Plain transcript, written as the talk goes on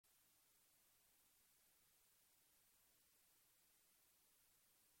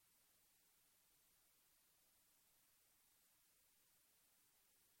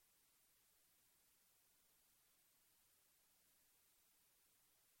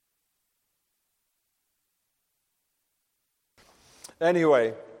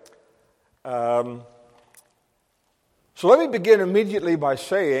Anyway, so let me begin immediately by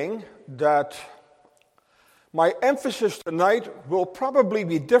saying that my emphasis tonight will probably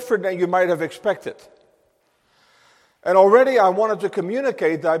be different than you might have expected. And already I wanted to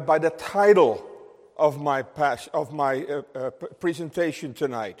communicate that by the title of my presentation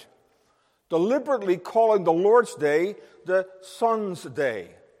tonight. Deliberately calling the Lord's Day the Son's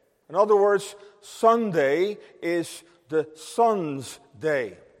Day. In other words, Sunday is the Son's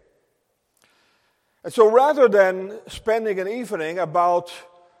Day. And so rather than spending an evening about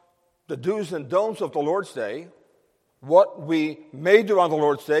the do's and don'ts of the Lord's Day, what we may do on the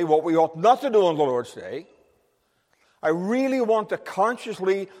Lord's Day, what we ought not to do on the Lord's Day, I really want to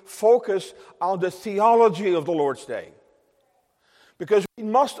consciously focus on the theology of the Lord's Day. Because we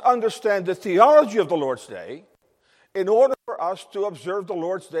must understand the theology of the Lord's Day in order for us to observe the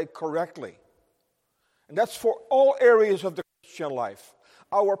Lord's Day correctly. And that's for all areas of the Christian life.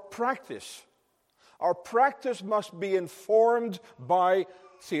 Our practice must be informed by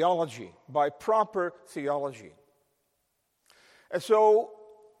theology, by proper theology. And so,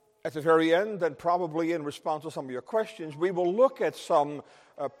 at the very end, and probably in response to some of your questions, we will look at some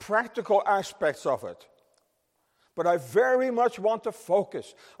practical aspects of it. But I very much want to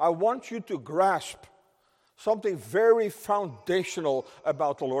focus. I want you to grasp something very foundational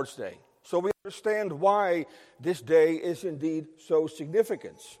about the Lord's Day, so we understand why this day is indeed so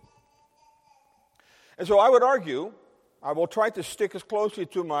significant. And so I would argue, I will try to stick as closely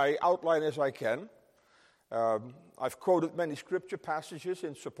to my outline as I can. I've quoted many scripture passages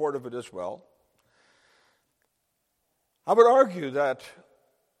in support of it as well. I would argue that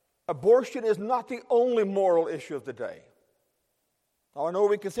abortion is not the only moral issue of the day. Now, I know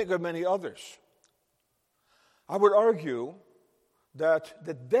we can think of many others. I would argue that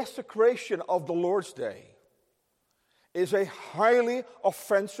the desecration of the Lord's Day is a highly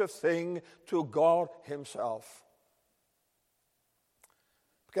offensive thing to God Himself.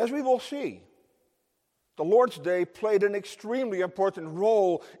 Because we will see, the Lord's Day played an extremely important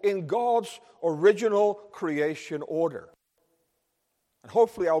role in God's original creation order. And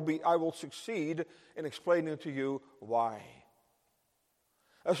hopefully I will succeed in explaining to you why.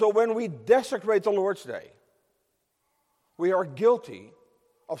 And so when we desecrate the Lord's Day, we are guilty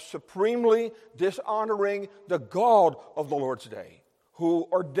of supremely dishonoring the God of the Lord's Day, who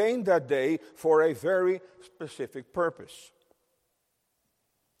ordained that day for a very specific purpose.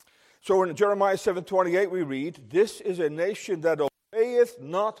 So in Jeremiah 7:28 we read, "This is a nation that obeyeth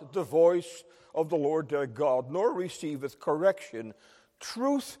not the voice of the Lord their God, nor receiveth correction.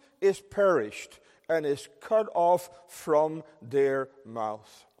 Truth is perished and is cut off from their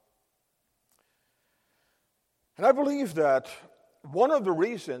mouth." And I believe that one of the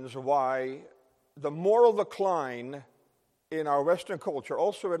reasons why the moral decline in our Western culture,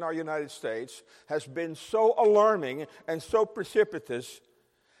 also in our United States, has been so alarming and so precipitous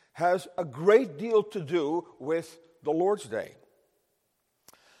has a great deal to do with the Lord's Day.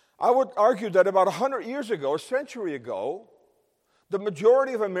 I would argue that about 100 years ago, a century ago, the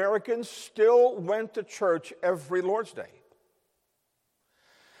majority of Americans still went to church every Lord's Day.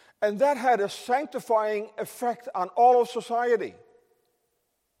 And that had a sanctifying effect on all of society.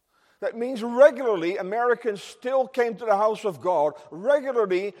 That means regularly Americans still came to the house of God.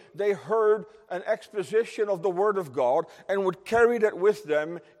 Regularly they heard an exposition of the Word of God and would carry that with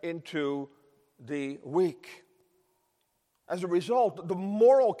them into the week. As a result, the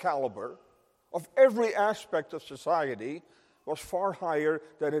moral caliber of every aspect of society was far higher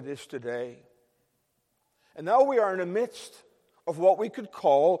than it is today. And now we are in the midst of what we could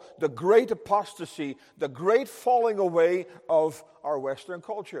call the great apostasy, the great falling away of our Western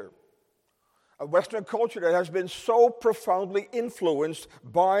culture. A Western culture that has been so profoundly influenced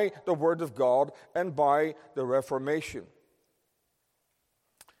by the Word of God and by the Reformation.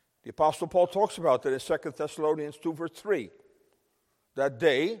 The Apostle Paul talks about that in 2 Thessalonians 2 verse 3. That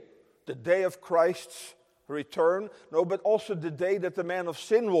day, the day of Christ's return, but also the day that the man of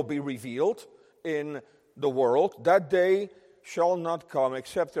sin will be revealed in the world, that day shall not come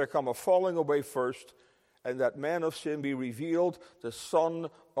except there come a falling away first, and that man of sin be revealed, the son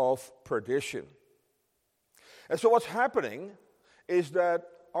of perdition. And so what's happening is that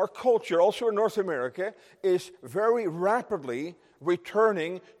our culture, also in North America, is very rapidly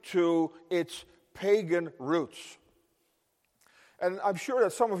returning to its pagan roots. And I'm sure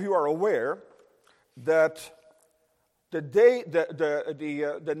that some of you are aware that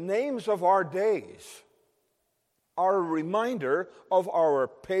the names of our days are a reminder of our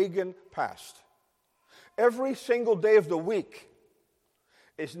pagan past. Every single day of the week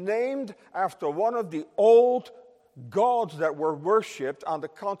is named after one of the old gods that were worshipped on the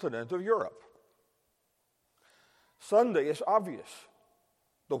continent of Europe. Sunday is obvious.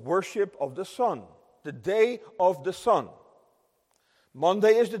 The worship of the sun, the day of the sun.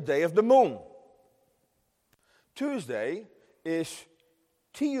 Monday is the day of the moon. Tuesday is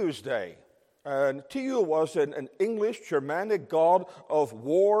Tuesday. And Tiu was an English Germanic god of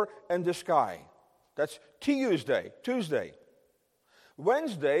war and the sky. That's Tuesday.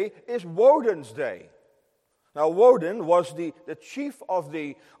 Wednesday is Woden's day. Now Woden was the chief of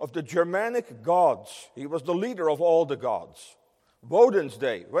the Germanic gods. He was the leader of all the gods. Woden's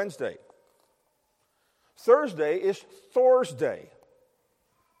day, Wednesday. Thursday is Thor's day.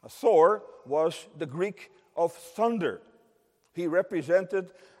 Thor was the Greek of thunder. He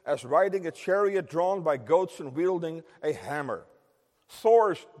represented as riding a chariot drawn by goats and wielding a hammer.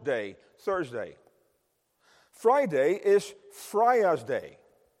 Thor's day, Thursday. Friday is Freya's day.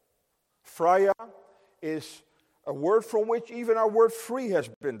 Freya is a word from which even our word free has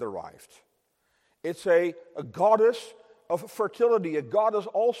been derived. It's a goddess of fertility, a goddess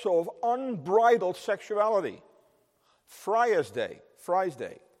also of unbridled sexuality. Freya's day.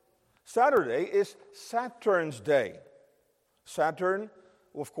 Saturday is Saturn's day. Saturn,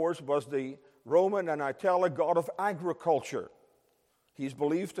 of course, was the Roman and Italic god of agriculture. He's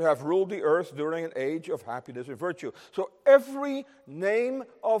believed to have ruled the earth during an age of happiness and virtue. So every name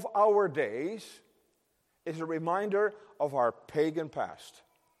of our days is a reminder of our pagan past.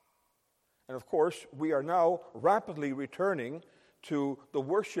 And of course, we are now rapidly returning to the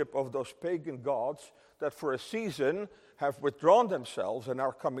worship of those pagan gods that for a season have withdrawn themselves and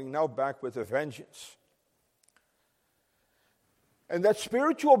are coming now back with a vengeance. And that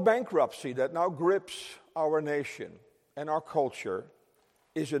spiritual bankruptcy that now grips our nation and our culture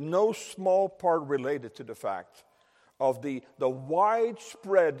is in no small part related to the fact of the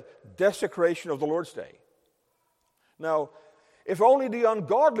widespread desecration of the Lord's Day. Now, if only the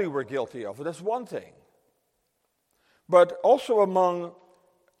ungodly were guilty of it, that's one thing. But also among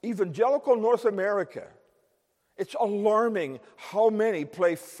evangelical North America, it's alarming how many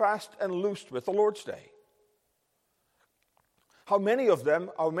play fast and loose with the Lord's Day. How many of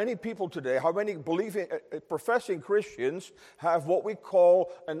them, how many people today, how many professing Christians have what we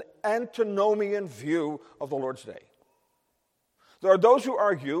call an antinomian view of the Lord's Day? There are those who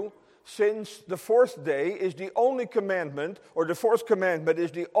argue, since the fourth day is the only commandment, or the fourth commandment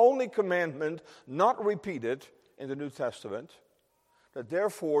is the only commandment not repeated in the New Testament, that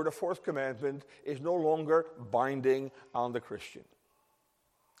therefore the fourth commandment is no longer binding on the Christian.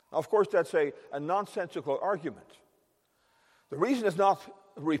 Now, of course, that's a nonsensical argument. The reason it's not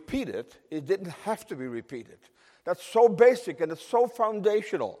repeated, it didn't have to be repeated. That's so basic and it's so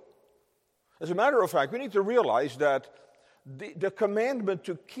foundational. As a matter of fact, we need to realize that the commandment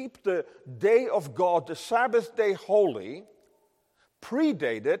to keep the day of God, the Sabbath day, holy,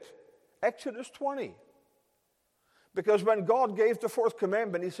 predated Exodus 20. Because when God gave the fourth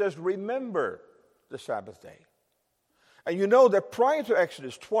commandment, he says, remember the Sabbath day. And you know that prior to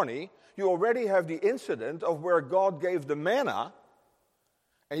Exodus 20, you already have the incident of where God gave the manna,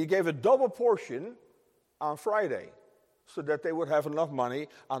 and he gave a double portion on Friday, so that they would have enough money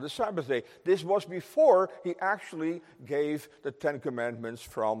on the Sabbath day. This was before he actually gave the Ten Commandments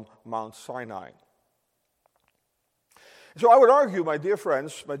from Mount Sinai. So I would argue, my dear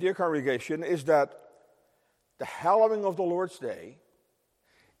friends, my dear congregation, is that the hallowing of the Lord's Day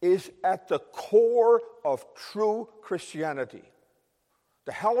is at the core of true Christianity.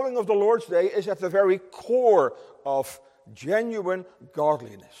 The hallowing of the Lord's Day is at the very core of genuine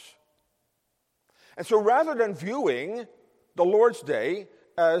godliness. And so rather than viewing the Lord's Day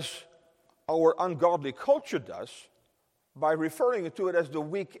as our ungodly culture does, by referring to it as the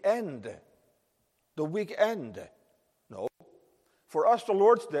weekend, no. For us, the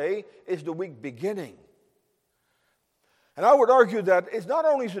Lord's Day is the week beginning. And I would argue that it's not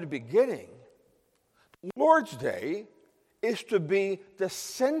only the beginning, the Lord's Day is to be the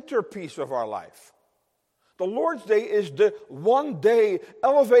centerpiece of our life. The Lord's Day is the one day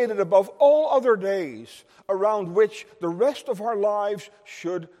elevated above all other days around which the rest of our lives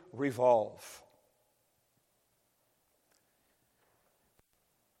should revolve.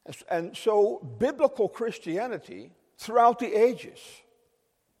 And so biblical Christianity throughout the ages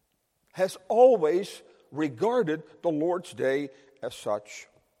has always regarded the Lord's Day as such.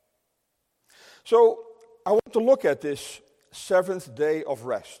 So I want to look at this seventh day of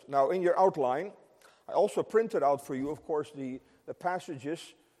rest. Now, in your outline, I also printed out for you, of course, the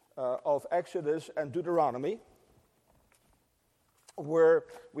passages of Exodus and Deuteronomy, where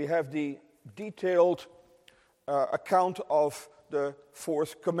we have the detailed account of the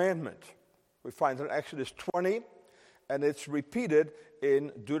fourth commandment. We find it in Exodus 20, and it's repeated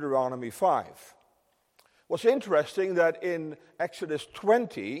in Deuteronomy 5. What's interesting that in Exodus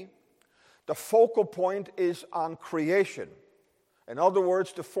 20, the focal point is on creation. In other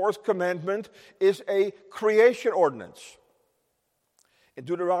words, the fourth commandment is a creation ordinance. In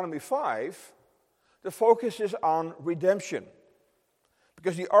Deuteronomy 5, the focus is on redemption.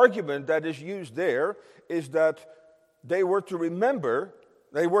 Because the argument that is used there is that they were to remember,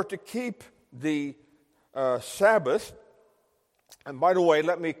 they were to keep the Sabbath. And by the way,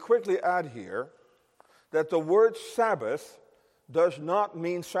 let me quickly add here that the word Sabbath does not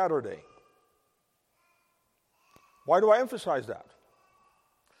mean Saturday. Why do I emphasize that?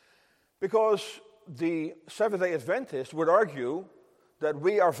 Because the Seventh-day Adventists would argue that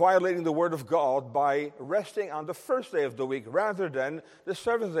we are violating the Word of God by resting on the first day of the week rather than the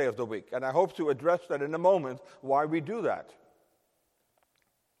seventh day of the week. And I hope to address that in a moment, why we do that.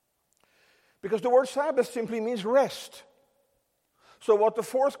 Because the word Sabbath simply means rest. So what the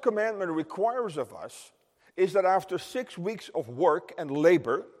fourth commandment requires of us is that after 6 weeks of work and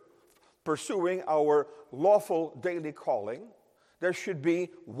labor, pursuing our lawful daily calling, there should be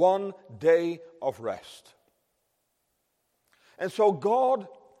 1 day of rest. And so God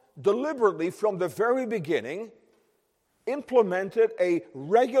deliberately, from the very beginning, implemented a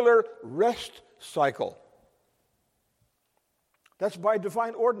regular rest cycle. That's by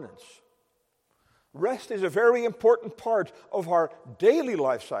divine ordinance. Rest is a very important part of our daily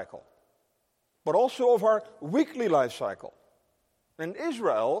life cycle, but also of our weekly life cycle. In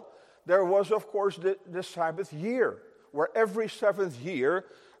Israel, there was, of course, the Sabbath year, where every seventh year,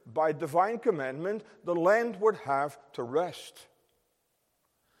 by divine commandment, the land would have to rest.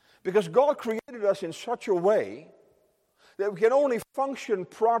 Because God created us in such a way that we can only function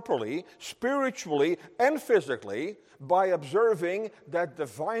properly, spiritually and physically, by observing that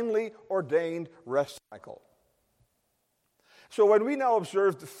divinely ordained rest cycle. So when we now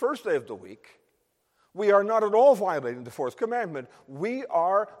observe the first day of the week, we are not at all violating the fourth commandment. We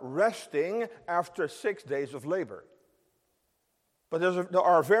are resting after 6 days of labor. But there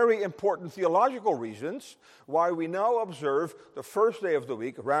are very important theological reasons why we now observe the first day of the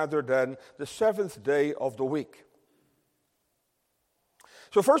week rather than the seventh day of the week.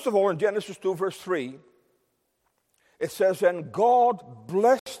 So first of all, in Genesis 2, verse 3, it says, "And God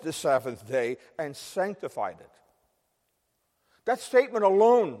blessed the seventh day and sanctified it." That statement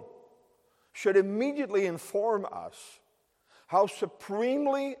alone should immediately inform us how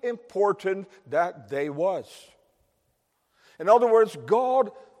supremely important that day was. In other words,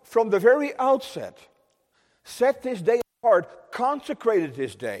 God, from the very outset, set this day apart, consecrated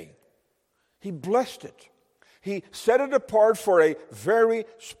this day. He blessed it. He set it apart for a very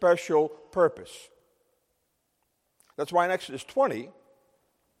special purpose. That's why in Exodus 20,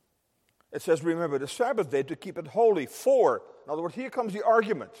 it says, "Remember the Sabbath day to keep it holy for," in other words, here comes the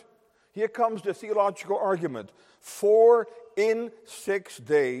argument. Here comes the theological argument. "For in 6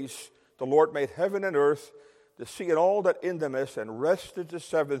 days the Lord made heaven and earth, the sea and all that in them is, and rested the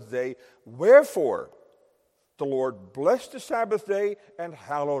seventh day. Wherefore the Lord blessed the Sabbath day and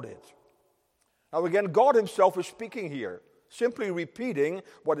hallowed it." Now again, God himself is speaking here, simply repeating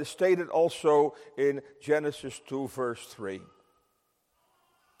what is stated also in Genesis 2, verse 3.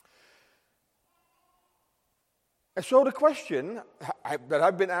 And so the question that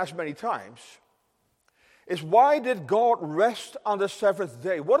I've been asked many times is, why did God rest on the seventh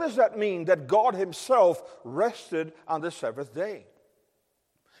day? What does that mean, that God himself rested on the seventh day?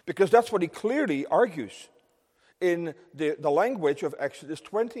 Because that's what he clearly argues in the language of Exodus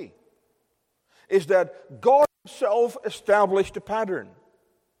 20, is that God himself established a pattern.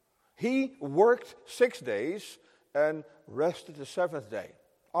 He worked 6 days and rested the seventh day.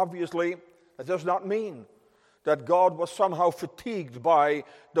 Obviously, that does not mean that God was somehow fatigued by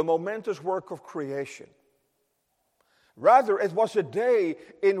the momentous work of creation. Rather, it was a day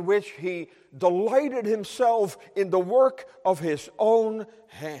in which he delighted himself in the work of his own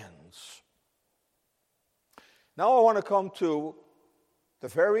hands. Now I want to come to the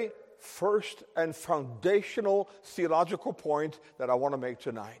very first and foundational theological point that I want to make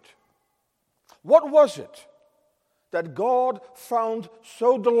tonight. What was it that God found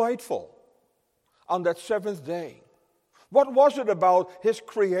so delightful on that seventh day? What was it about his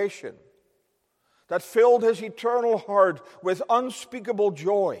creation that filled his eternal heart with unspeakable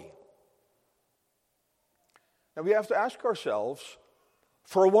joy? And we have to ask ourselves,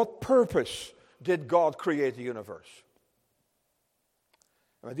 for what purpose did God create the universe?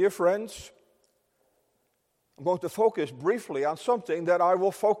 My dear friends, I'm going to focus briefly on something that I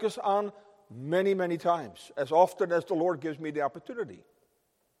will focus on many, many times, as often as the Lord gives me the opportunity.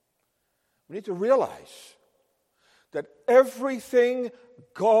 We need to realize that everything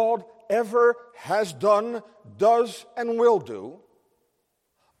God ever has done, does, and will do,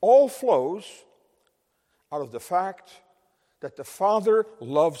 all flows out of the fact that the Father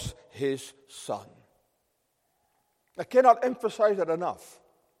loves his Son. I cannot emphasize that enough.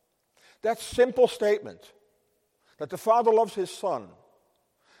 That simple statement, that the Father loves his Son,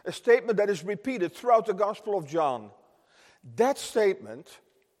 a statement that is repeated throughout the Gospel of John, that statement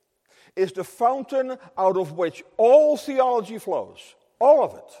is the fountain out of which all theology flows, all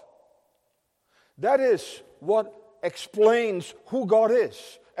of it. That is what explains who God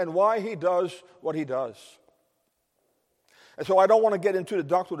is and why he does what he does. And so I don't want to get into the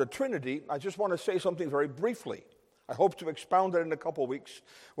doctrine of the Trinity. I just want to say something very briefly. I hope to expound it in a couple of weeks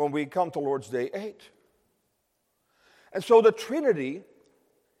when we come to Lord's Day 8. And so the Trinity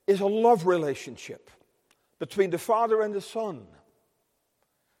is a love relationship between the Father and the Son.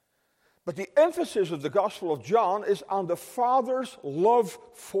 But the emphasis of the Gospel of John is on the Father's love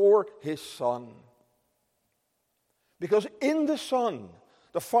for his Son. Because in the Son,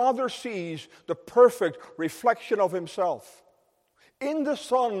 the Father sees the perfect reflection of himself. In the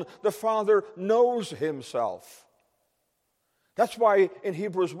Son, the Father knows himself. That's why in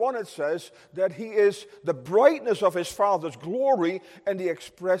Hebrews 1 it says that he is the brightness of his Father's glory and the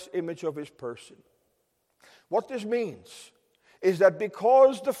express image of his person. What this means is that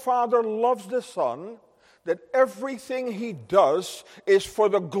because the Father loves the Son, that everything he does is for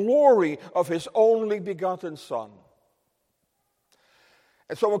the glory of his only begotten Son.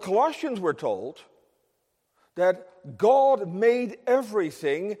 And so in Colossians we're told that God made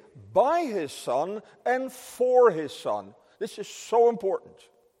everything by his Son and for his Son. This is so important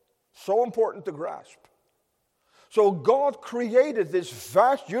to grasp. So God created this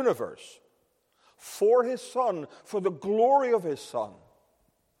vast universe for his Son, for the glory of his Son.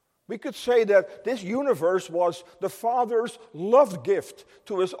 We could say that this universe was the Father's love gift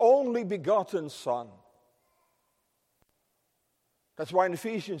to his only begotten Son. That's why in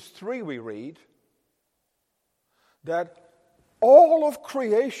Ephesians 3 we read that all of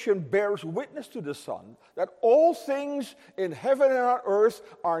creation bears witness to the Son, that all things in heaven and on earth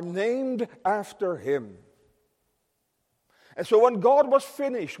are named after him. And so when God was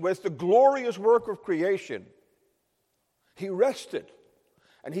finished with the glorious work of creation, he rested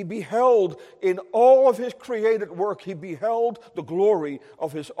and he beheld in all of his created work, he beheld the glory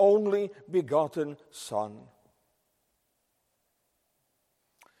of his only begotten Son.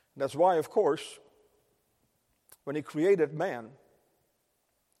 And that's why, of course, when he created man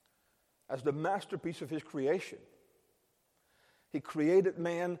as the masterpiece of his creation, he created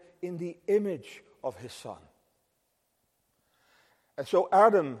man in the image of his Son. And so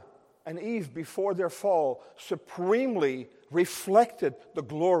Adam and Eve, before their fall, supremely reflected the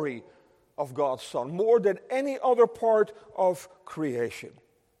glory of God's Son, more than any other part of creation.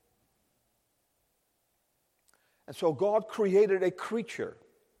 And so God created a creature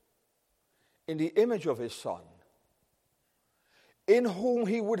in the image of his Son, in whom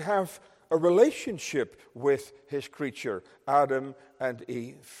he would have a relationship with his creature, Adam and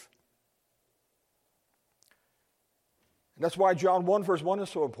Eve. And that's why John 1 verse 1 is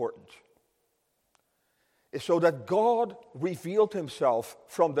so important. It's so that God revealed himself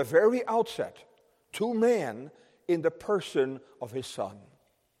from the very outset to man in the person of his Son.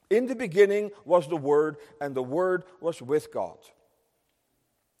 In the beginning was the Word, and the Word was with God.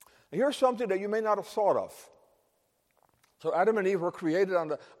 And here's something that you may not have thought of. So Adam and Eve were created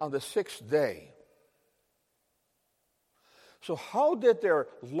on the sixth day. So how did their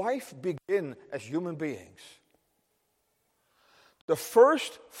life begin as human beings? The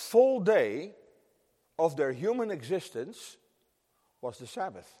first full day of their human existence was the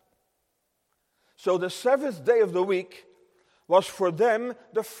Sabbath. So the seventh day of the week was for them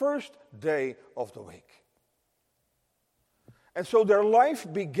the first day of the week. And so their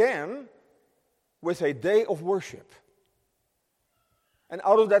life began with a day of worship. And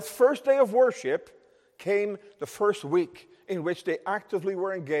out of that first day of worship came the first week in which they actively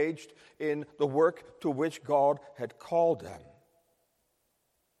were engaged in the work to which God had called them.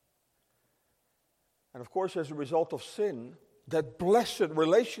 And of course, as a result of sin, that blessed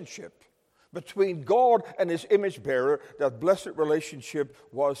relationship between God and his image bearer, that blessed relationship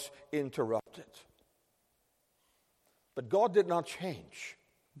was interrupted. But God did not change.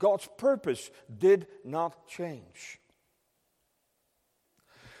 God's purpose did not change.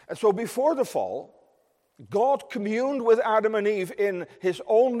 And so before the fall, God communed with Adam and Eve in his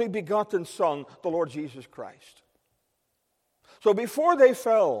only begotten Son, the Lord Jesus Christ. So before they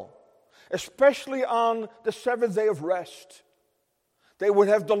fell, especially on the seventh day of rest, they would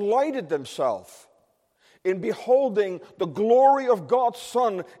have delighted themselves in beholding the glory of God's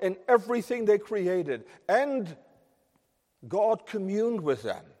Son in everything they created. And God communed with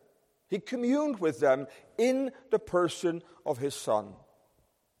them. He communed with them in the person of His Son.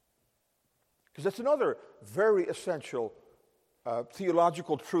 Because that's another very essential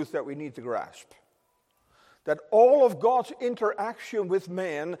theological truth that we need to grasp. That all of God's interaction with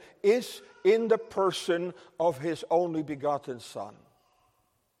man is in the person of His only begotten Son.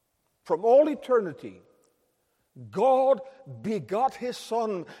 From all eternity, God begot His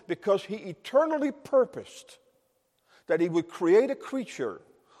Son because He eternally purposed that He would create a creature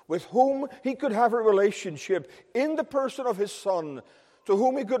with whom He could have a relationship in the person of His Son, to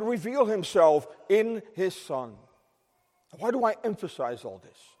whom He could reveal Himself in His Son. Why do I emphasize all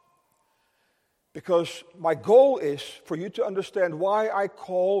this? Because my goal is for you to understand why I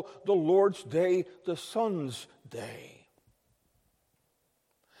call the Lord's Day the Son's Day.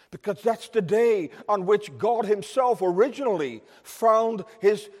 Because that's the day on which God Himself originally found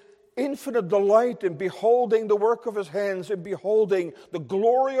His infinite delight in beholding the work of His hands, in beholding the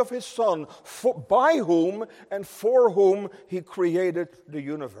glory of His Son, by whom and for whom He created the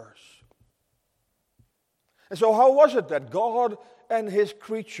universe. And so how was it that God and His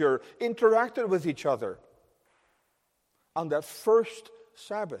creature interacted with each other on that first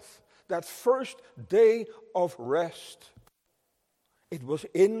Sabbath, that first day of rest? It was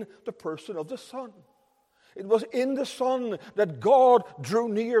in the person of the Son. It was in the Son that God drew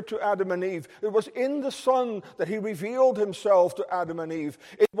near to Adam and Eve. It was in the Son that He revealed Himself to Adam and Eve.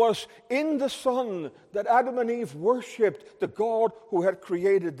 It was in the Son that Adam and Eve worshipped the God who had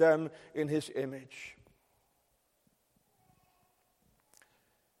created them in His image.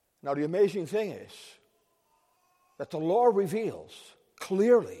 Now, the amazing thing is that the law reveals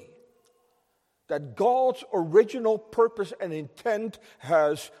clearly that God's original purpose and intent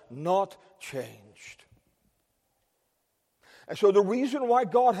has not changed. And so the reason why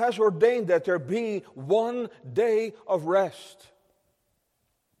God has ordained that there be one day of rest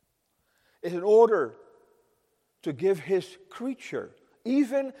is in order to give His creature,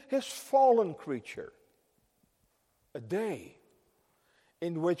 even His fallen creature, a day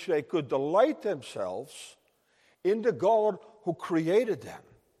in which they could delight themselves in the God who created them,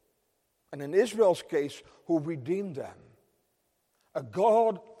 and in Israel's case, who redeemed them. A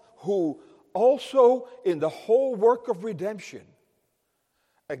God who also, in the whole work of redemption,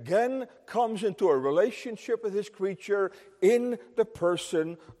 again comes into a relationship with His creature in the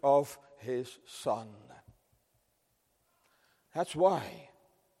person of His Son. That's why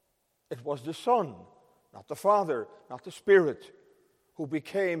it was the Son, not the Father, not the Spirit, who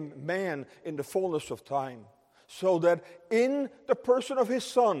became man in the fullness of time, so that in the person of His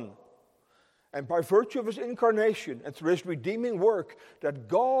Son, and by virtue of His incarnation and through His redeeming work, that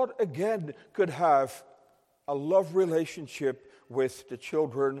God again could have a love relationship with the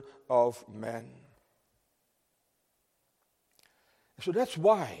children of men. So that's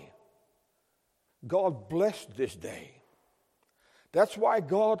why God blessed this day. That's why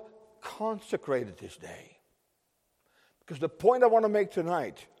God consecrated this day. Because the point I want to make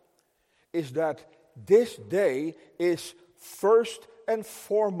tonight is that this day is first and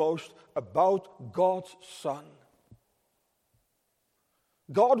foremost about God's Son.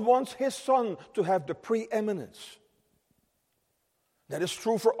 God wants His Son to have the preeminence. That is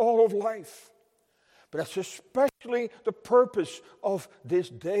true for all of life. But that's especially the purpose of this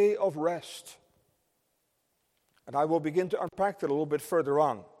day of rest. And I will begin to unpack that a little bit further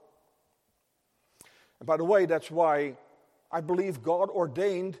on. And by the way, that's why I believe God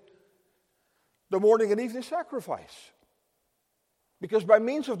ordained the morning and evening sacrifice. Because by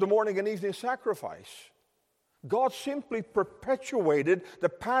means of the morning and evening sacrifice, God simply perpetuated the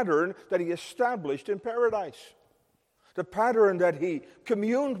pattern that He established in paradise. The pattern that He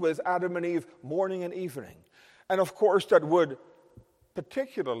communed with Adam and Eve morning and evening. And of course, that would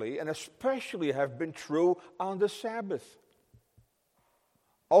particularly and especially have been true on the Sabbath.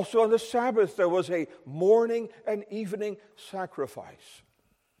 Also on the Sabbath, there was a morning and evening sacrifice.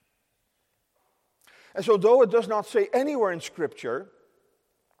 And so though it does not say anywhere in Scripture,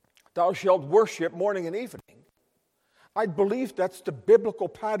 thou shalt worship morning and evening, I believe that's the biblical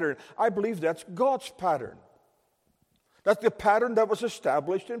pattern. I believe that's God's pattern. That's the pattern that was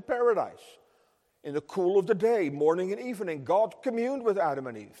established in paradise. In the cool of the day, morning and evening, God communed with Adam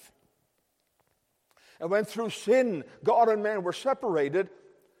and Eve. And when through sin, God and man were separated,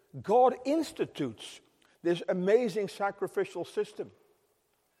 God institutes this amazing sacrificial system.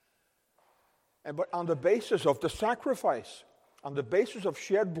 But on the basis of the sacrifice, on the basis of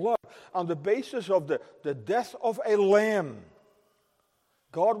shed blood, on the basis of the death of a lamb,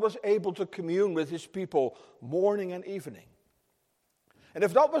 God was able to commune with his people morning and evening. And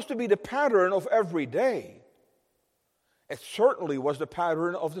if that was to be the pattern of every day, it certainly was the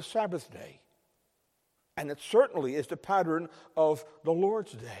pattern of the Sabbath day. And it certainly is the pattern of the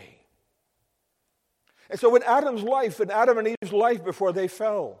Lord's day. And so in Adam's life, in Adam and Eve's life before they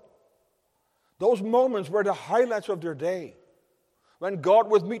fell, those moments were the highlights of their day. When God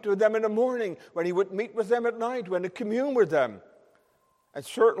would meet with them in the morning, when he would meet with them at night, when he commune with them, and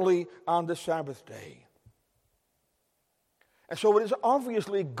certainly on the Sabbath day. And so it is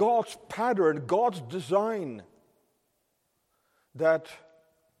obviously God's pattern, God's design, that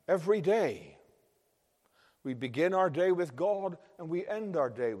every day we begin our day with God and we end our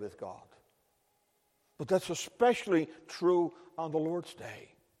day with God. But that's especially true on the Lord's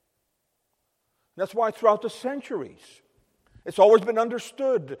day. That's why throughout the centuries, it's always been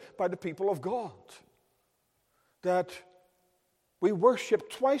understood by the people of God that we worship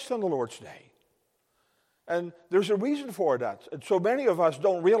twice on the Lord's day. And there's a reason for that. And so many of us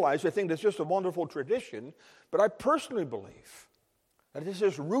don't realize, they think that's just a wonderful tradition, but I personally believe that this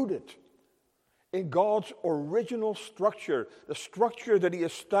is rooted in God's original structure, the structure that he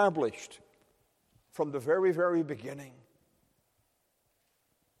established from the very, very beginning.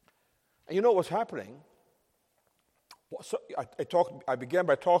 And you know what's happening? So I began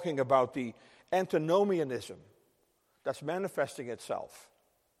by talking about the antinomianism that's manifesting itself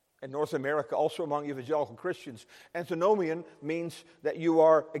in North America, also among evangelical Christians. Antinomian means that you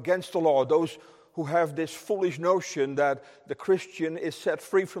are against the law, those who have this foolish notion that the Christian is set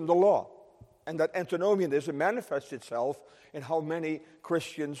free from the law. And that antinomianism manifests itself in how many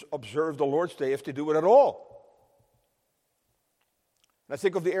Christians observe the Lord's Day, if they do it at all. And I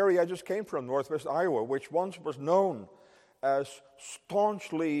think of the area I just came from, northwest Iowa, which once was known as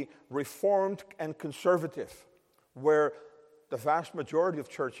staunchly Reformed and conservative, where the vast majority of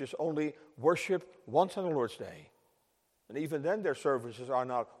churches only worship once on the Lord's Day. And even then their services are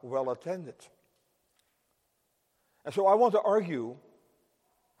not well attended. And so I want to argue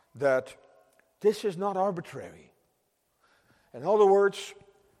that this is not arbitrary. In other words,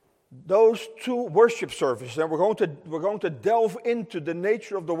 those two worship services, and we're going to delve into the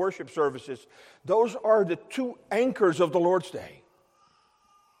nature of the worship services, those are the two anchors of the Lord's Day.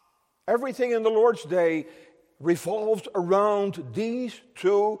 Everything in the Lord's Day revolves around these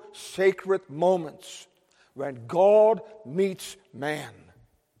two sacred moments when God meets man.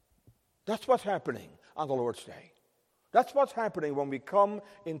 That's what's happening on the Lord's Day. That's what's happening when we come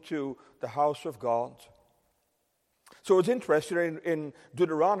into the house of God. So it's interesting in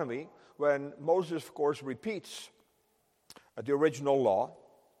Deuteronomy, when Moses, of course, repeats the original law,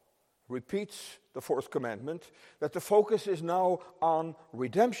 repeats the fourth commandment, that the focus is now on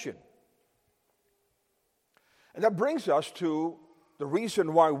redemption. And that brings us to the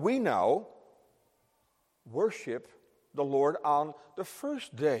reason why we now worship the Lord on the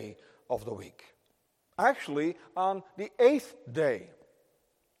first day of the week. Actually, on the 8th day.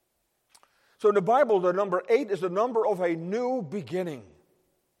 So in the Bible, the number 8 is the number of a new beginning.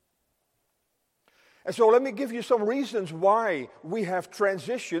 And so let me give you some reasons why we have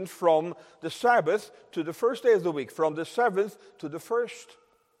transitioned from the Sabbath to the first day of the week, from the 7th to the 1st.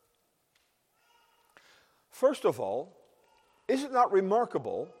 First of all, is it not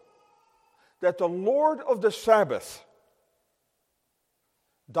remarkable that the Lord of the Sabbath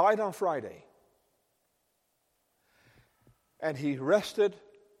died on Friday? And he rested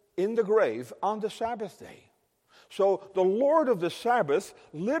in the grave on the Sabbath day. So the Lord of the Sabbath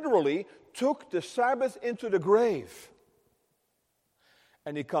literally took the Sabbath into the grave.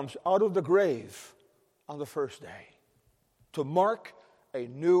 And he comes out of the grave on the first day to mark a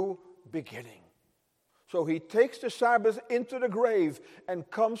new beginning. So he takes the Sabbath into the grave and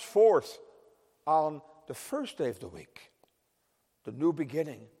comes forth on the first day of the week, the new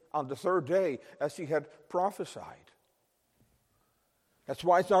beginning, on the third day, as he had prophesied. That's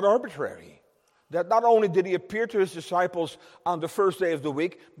why it's not arbitrary. That not only did he appear to his disciples on the first day of the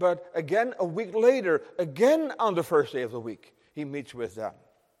week, but again a week later, again on the first day of the week, he meets with them.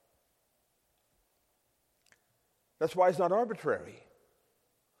 That's why it's not arbitrary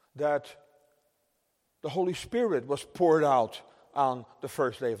that the Holy Spirit was poured out on the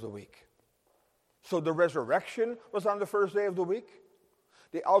first day of the week. So the resurrection was on the first day of the week.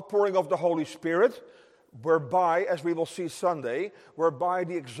 The outpouring of the Holy Spirit, whereby, as we will see Sunday, whereby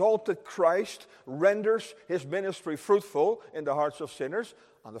the exalted Christ renders his ministry fruitful in the hearts of sinners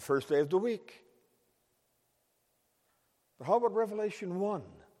on the first day of the week. But how about Revelation 1?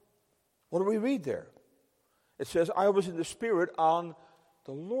 What do we read there? It says, I was in the Spirit on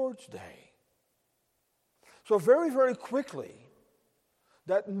the Lord's day. So very, very quickly,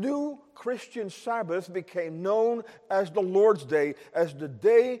 that new Christian Sabbath became known as the Lord's Day, as the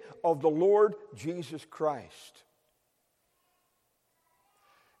day of the Lord Jesus Christ.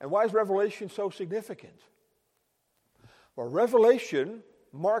 And why is Revelation so significant? Well, Revelation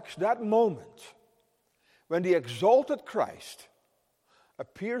marks that moment when the exalted Christ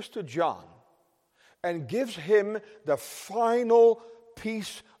appears to John and gives him the final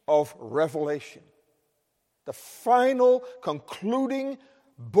piece of revelation. The final concluding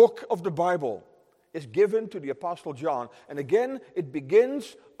book of the Bible is given to the Apostle John. And again, it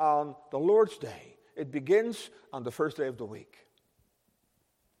begins on the Lord's Day. It begins on the first day of the week.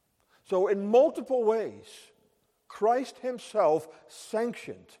 So in multiple ways, Christ himself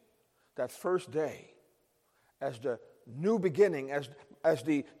sanctioned that first day as the new beginning, as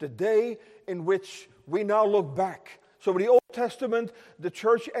the day in which we now look back. So in the Old Testament, the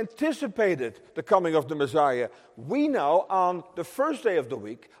church anticipated the coming of the Messiah. We now, on the first day of the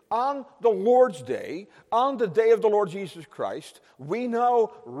week, on the Lord's Day, on the day of the Lord Jesus Christ, we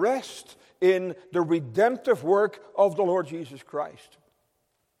now rest in the redemptive work of the Lord Jesus Christ.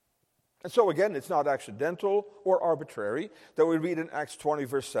 And so again, it's not accidental or arbitrary that we read in Acts 20,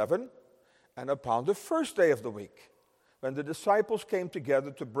 verse 7, and upon the first day of the week, when the disciples came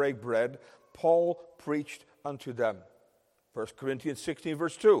together to break bread, Paul preached unto them. 1 Corinthians 16,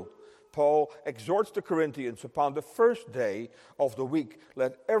 verse 2. Paul exhorts the Corinthians, upon the first day of the week,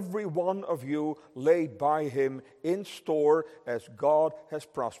 let every one of you lay by him in store as God has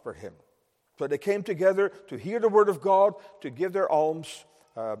prospered him. So they came together to hear the word of God, to give their alms,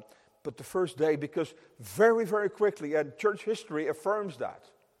 but the first day, because very, very quickly, and church history affirms that,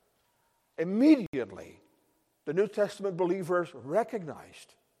 immediately the New Testament believers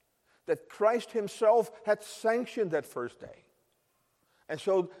recognized that Christ himself had sanctioned that first day. And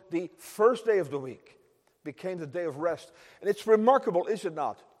so the first day of the week became the day of rest. And it's remarkable, is it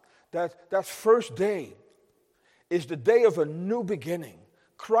not, that first day is the day of a new beginning.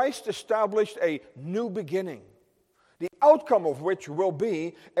 Christ established a new beginning, the outcome of which will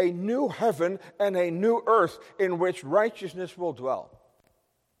be a new heaven and a new earth in which righteousness will dwell.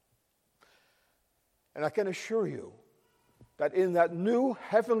 And I can assure you that in that new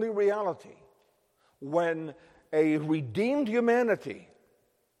heavenly reality, when a redeemed humanity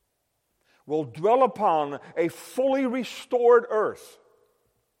will dwell upon a fully restored earth,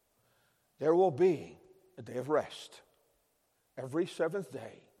 there will be a day of rest. Every seventh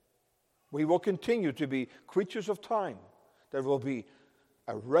day, we will continue to be creatures of time. There will be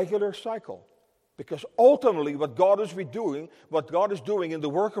a regular cycle, because ultimately what God is doing in the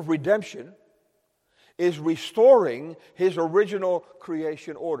work of redemption is restoring his original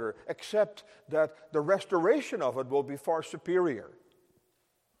creation order, except that the restoration of it will be far superior.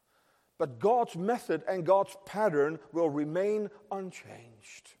 But God's method and God's pattern will remain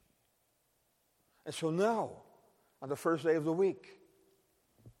unchanged. And so now, on the first day of the week,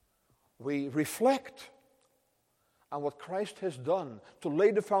 we reflect on what Christ has done to lay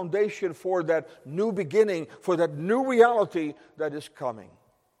the foundation for that new beginning, for that new reality that is coming.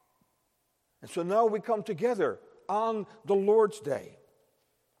 And so now we come together on the Lord's Day.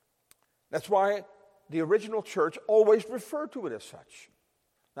 That's why the original church always referred to it as such.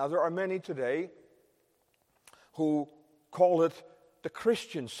 Now, there are many today who call it the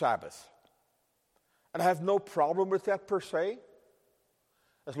Christian Sabbath. And I have no problem with that per se,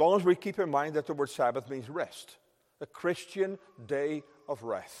 as long as we keep in mind that the word Sabbath means rest. A Christian day of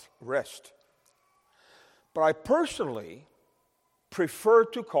rest. But I personally prefer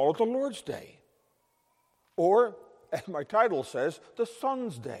to call it the Lord's Day. Or, as my title says, the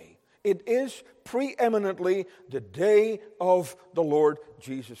Son's Day. It is preeminently the day of the Lord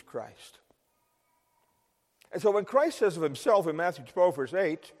Jesus Christ. And so when Christ says of himself in Matthew 12, verse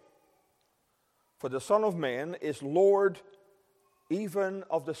 8, for the Son of Man is Lord even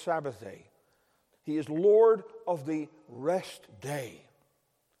of the Sabbath day. He is Lord of the rest day.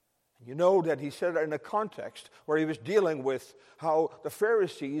 You know that he said that in a context where he was dealing with how the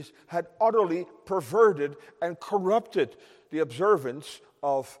Pharisees had utterly perverted and corrupted the observance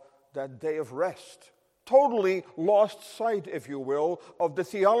of that day of rest. Totally lost sight, if you will, of the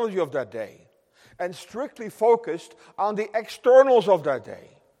theology of that day, and strictly focused on the externals of that day.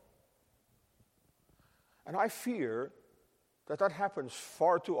 And I fear that happens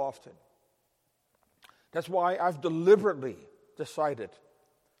far too often. That's why I've deliberately decided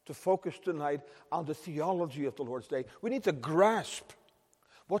to focus tonight on the theology of the Lord's Day. We need to grasp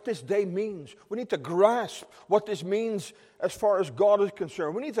what this day means. We need to grasp what this means as far as God is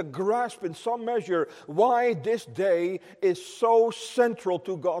concerned. We need to grasp in some measure why this day is so central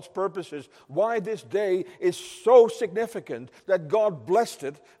to God's purposes, why this day is so significant that God blessed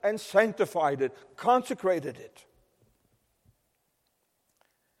it and sanctified it, consecrated it.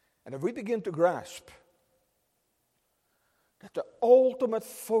 And if we begin to grasp that the ultimate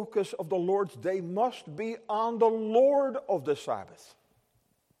focus of the Lord's day must be on the Lord of the Sabbath.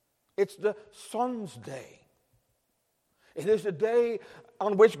 It's the Son's day. It is the day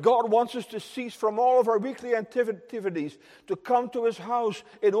on which God wants us to cease from all of our weekly activities, to come to His house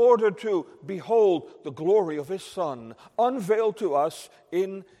in order to behold the glory of His Son, unveiled to us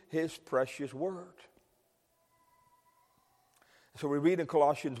in His precious Word. So we read in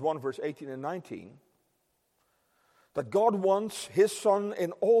Colossians 1, verse 18 and 19, that God wants His Son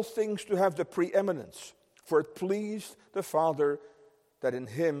in all things to have the preeminence, for it pleased the Father that in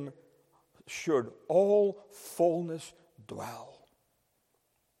Him should all fullness dwell.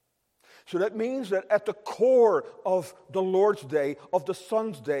 So that means that at the core of the Lord's day, of the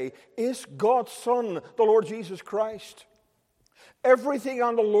Son's day, is God's Son, the Lord Jesus Christ. Everything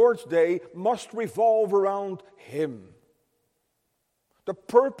on the Lord's day must revolve around Him. The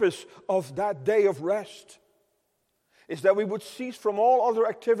purpose of that day of rest is that we would cease from all other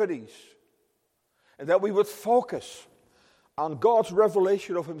activities and that we would focus on God's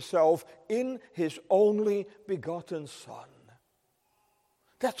revelation of Himself in His only begotten Son.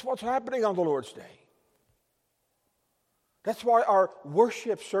 That's what's happening on the Lord's Day. That's why our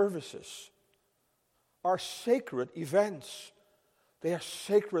worship services are sacred events. They are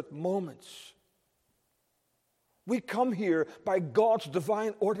sacred moments. We come here by God's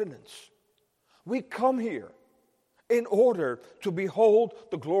divine ordinance. We come here in order to behold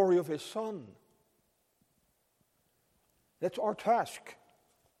the glory of His Son. That's our task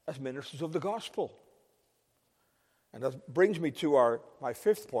as ministers of the gospel. And that brings me to my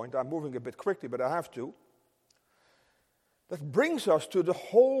fifth point. I'm moving a bit quickly, but I have to. That brings us to the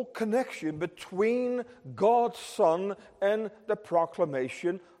whole connection between God's Son and the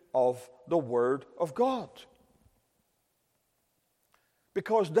proclamation of the Word of God.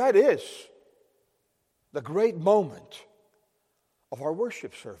 Because that is the great moment of our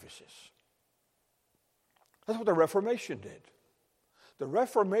worship services. That's what the Reformation did. The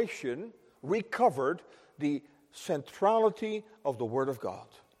Reformation recovered the centrality of the Word of God.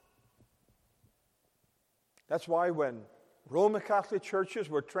 That's why when Roman Catholic churches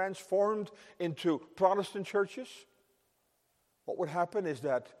were transformed into Protestant churches, what would happen is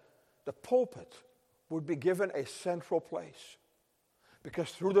that the pulpit would be given a central place.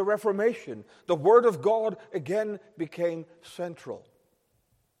 Because through the Reformation, the Word of God again became central.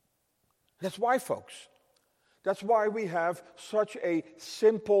 That's why, folks. That's why we have such a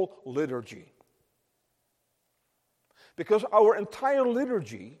simple liturgy. Because our entire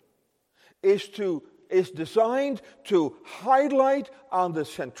liturgy is designed to highlight on the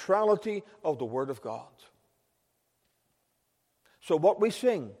centrality of the Word of God. So what we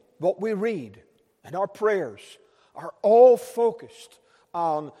sing, what we read, and our prayers are all focused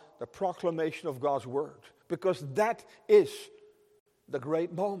on the proclamation of God's Word. Because that is the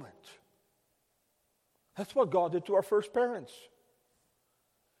great moment. That's what God did to our first parents.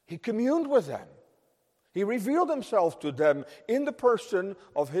 He communed with them. He revealed Himself to them in the person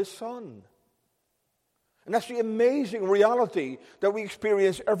of His Son. And that's the amazing reality that we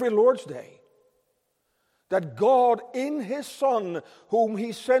experience every Lord's Day. That God in His Son, whom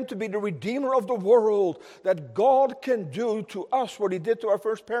He sent to be the Redeemer of the world, that God can do to us what He did to our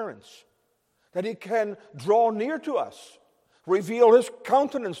first parents. That He can draw near to us, reveal His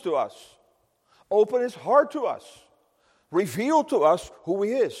countenance to us, open His heart to us, reveal to us who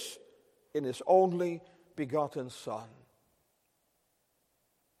He is in His only begotten Son.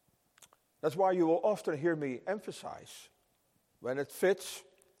 That's why you will often hear me emphasize, when it fits,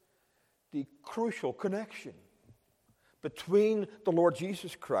 the crucial connection between the Lord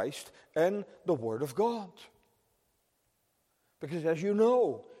Jesus Christ and the Word of God. Because as you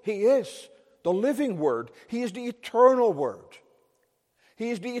know, He is the living Word. He is the eternal Word. He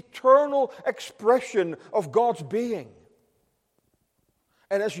is the eternal expression of God's being.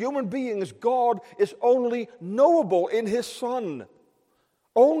 And as human beings, God is only knowable in His Son.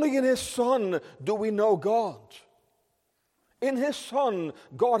 Only in His Son do we know God. In His Son,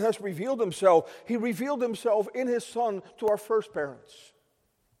 God has revealed Himself. He revealed Himself in His Son to our first parents.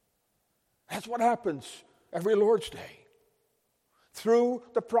 That's what happens every Lord's Day. Through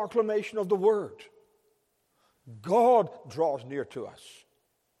the proclamation of the Word, God draws near to us.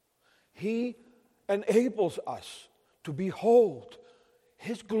 He enables us to behold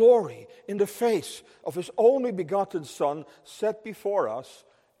His glory in the face of His only begotten Son set before us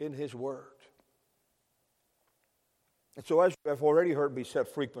in His Word. And so, as you have already heard me say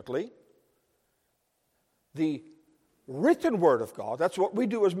frequently, the written Word of God, that's what we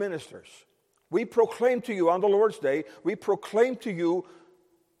do as ministers. We proclaim to you on the Lord's Day, we proclaim to you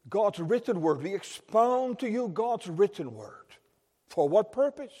God's written Word. We expound to you God's written Word. For what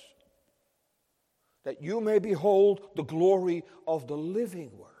purpose? That you may behold the glory of the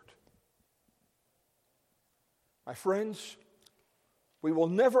living Word. My friends, we will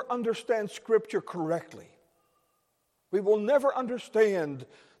never understand Scripture correctly. We will never understand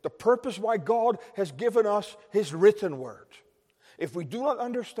the purpose why God has given us His written Word if we do not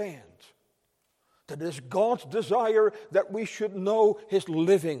understand that it is God's desire that we should know His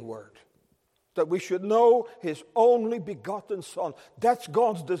living Word, that we should know His only begotten Son. That's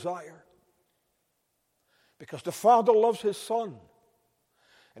God's desire. Because the Father loves His Son,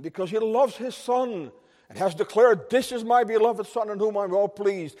 and because He loves His Son and has declared, "This is my beloved Son in whom I'm well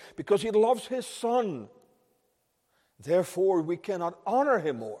pleased," because He loves His Son, therefore we cannot honor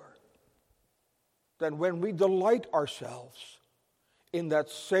Him more than when we delight ourselves in that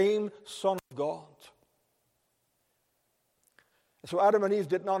same Son of God. So Adam and Eve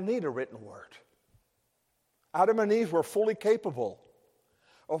did not need a written Word. Adam and Eve were fully capable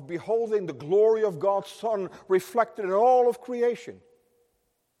of beholding the glory of God's Son reflected in all of creation.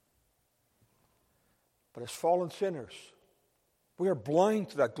 But as fallen sinners, we are blind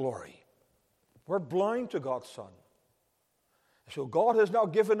to that glory. We're blind to God's Son. So God has now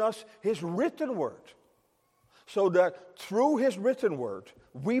given us His written Word, so that through His written Word,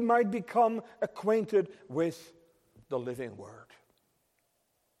 we might become acquainted with the living Word.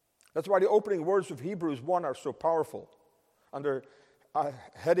 That's why the opening words of Hebrews 1 are so powerful. Under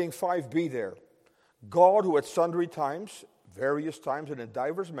heading 5b there, God, who at sundry times, various times and in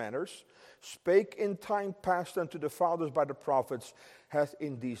divers manners, spake in time past unto the fathers by the prophets, hath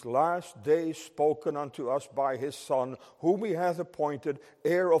in these last days spoken unto us by His Son, whom He hath appointed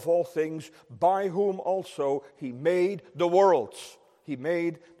heir of all things, by whom also He made the worlds. He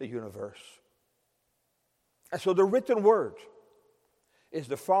made the universe. And so the written Word is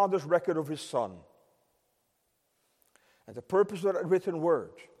the Father's record of His Son. And the purpose of that written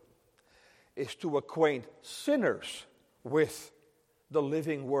Word is to acquaint sinners with the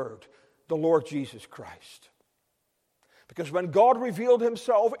living Word, the Lord Jesus Christ. Because when God revealed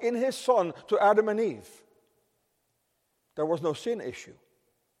Himself in His Son to Adam and Eve, there was no sin issue.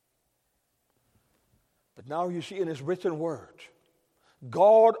 But now you see in His written Word,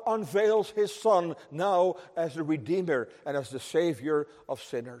 God unveils His Son now as the Redeemer and as the Savior of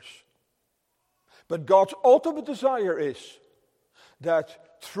sinners. But God's ultimate desire is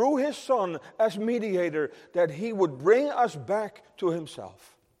that through His Son as mediator, that He would bring us back to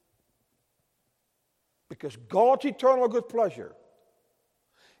Himself. Because God's eternal good pleasure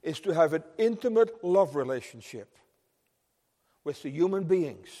is to have an intimate love relationship with the human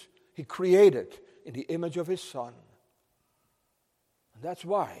beings He created in the image of His Son. And that's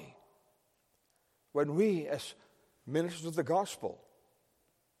why when we as ministers of the gospel,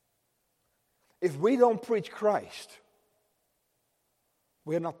 if we don't preach Christ,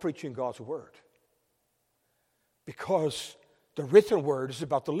 we are not preaching God's Word. Because the written Word is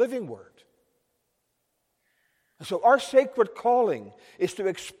about the living Word. And so our sacred calling is to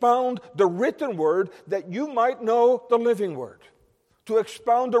expound the written Word that you might know the living Word. To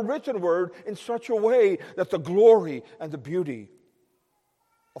expound the written Word in such a way that the glory and the beauty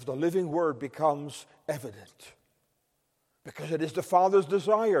of the living Word becomes evident. Because it is the Father's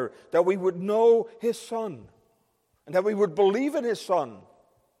desire that we would know His Son, and that we would believe in His Son,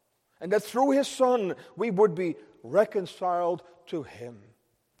 and that through His Son we would be reconciled to Him.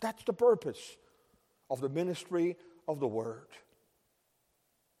 That's the purpose of the ministry of the Word.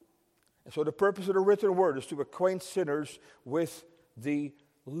 And so the purpose of the written Word is to acquaint sinners with the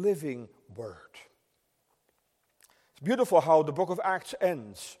living Word. It's beautiful how the book of Acts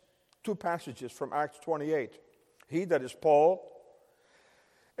ends. Two passages from Acts 28. He, that is Paul,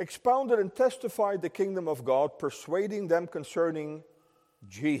 expounded and testified the kingdom of God, persuading them concerning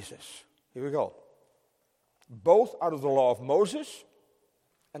Jesus. Here we go. Both out of the law of Moses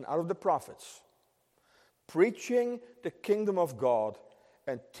and out of the prophets, preaching the kingdom of God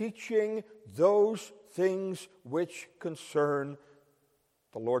and teaching those things which concern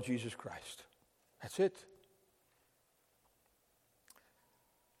the Lord Jesus Christ. That's it.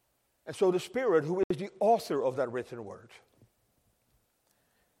 And so the Spirit, who is the author of that written Word,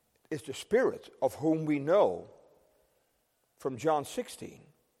 is the Spirit of whom we know from John 16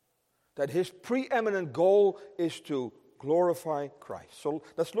 that His preeminent goal is to glorify Christ. So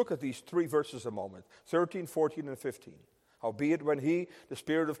let's look at these three verses a moment, 13, 14, and 15. Howbeit, when he, the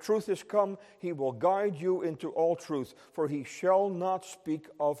Spirit of truth, is come, he will guide you into all truth, for he shall not speak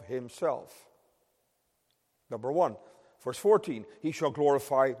of himself. Number 1, verse 14, he shall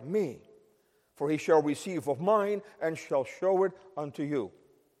glorify me, for he shall receive of mine, and shall show it unto you.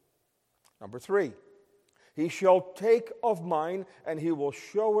 Number 3, he shall take of mine, and he will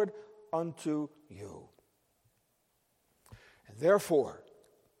show it unto you. And therefore,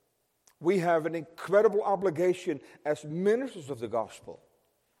 we have an incredible obligation as ministers of the gospel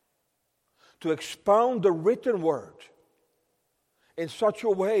to expound the written word in such a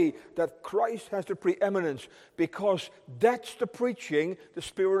way that Christ has the preeminence, because that's the preaching the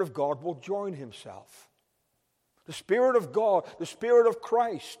Spirit of God will join himself. The Spirit of God, the Spirit of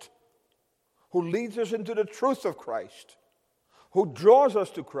Christ, who leads us into the truth of Christ, who draws us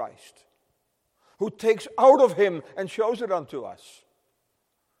to Christ, who takes out of him and shows it unto us.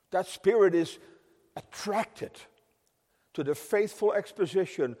 That Spirit is attracted to the faithful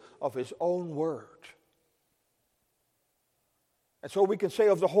exposition of his own word. And so we can say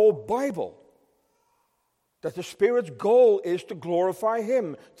of the whole Bible that the Spirit's goal is to glorify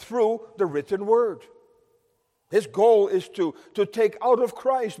him through the written word. His goal is to take out of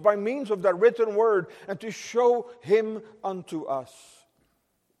Christ by means of that written word and to show him unto us.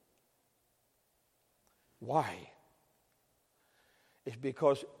 Why? It's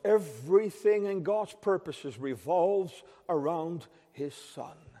because everything in God's purposes revolves around his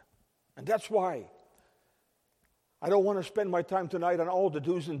Son. And that's why I don't want to spend my time tonight on all the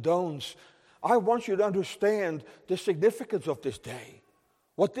do's and don'ts. I want you to understand the significance of this day,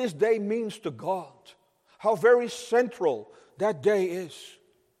 what this day means to God, how very central that day is,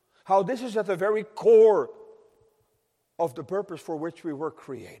 how this is at the very core of the purpose for which we were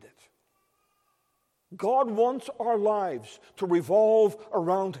created. God wants our lives to revolve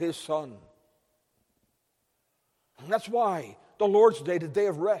around his Son. And that's why the Lord's Day, the day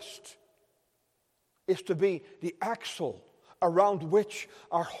of rest, is to be the axle around which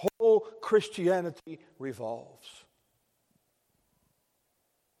our whole Christianity revolves.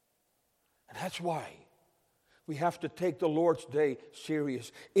 And that's why we have to take the Lord's Day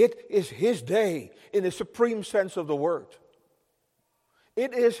serious. It is his day in the supreme sense of the word.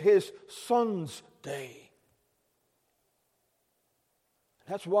 It is his Son's day.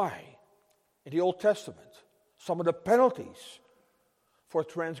 That's why in the Old Testament, some of the penalties for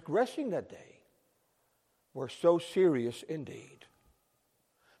transgressing that day were so serious indeed.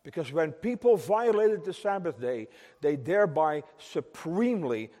 Because when people violated the Sabbath day, they thereby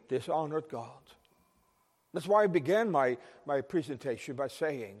supremely dishonored God. That's why I began my presentation by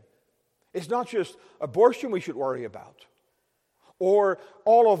saying, it's not just abortion we should worry about, or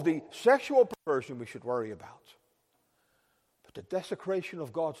all of the sexual perversion we should worry about. But the desecration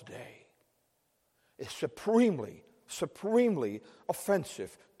of God's day is supremely, supremely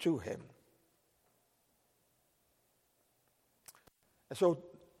offensive to him. And so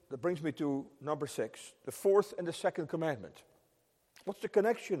that brings me to number 6, the fourth and the second commandment. What's the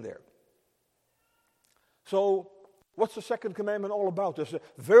connection there? So, what's the second commandment all about? There's a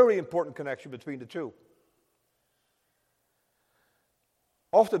very important connection between the two.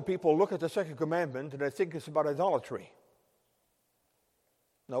 Often people look at the second commandment and they think it's about idolatry.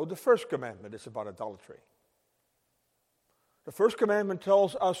 No, the first commandment is about idolatry. The first commandment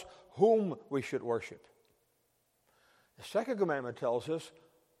tells us whom we should worship. The second commandment tells us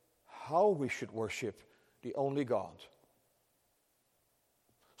how we should worship the only God.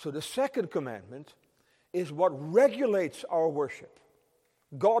 So the second commandment is what regulates our worship.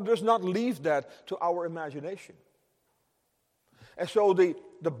 God does not leave that to our imagination. And so the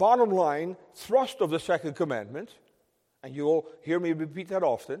bottom line thrust of the second commandment, and you'll hear me repeat that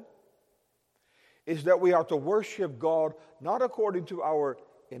often, is that we are to worship God not according to our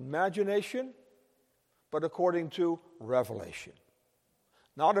imagination, but according to revelation.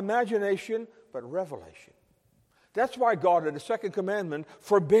 Not imagination, but revelation. That's why God in the second commandment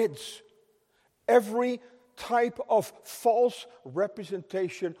forbids every type of false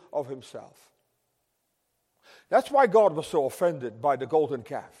representation of himself. That's why God was so offended by the golden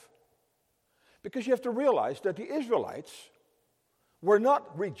calf. Because you have to realize that the Israelites were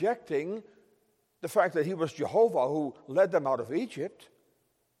not rejecting the fact that he was Jehovah who led them out of Egypt.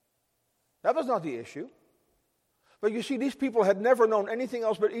 That was not the issue. But you see, these people had never known anything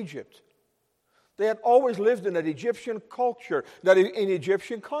else but Egypt. They had always lived in that Egyptian culture, that in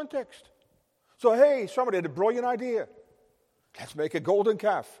Egyptian context. So, hey, somebody had a brilliant idea. Let's make a golden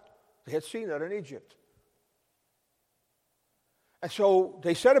calf. They had seen that in Egypt. And so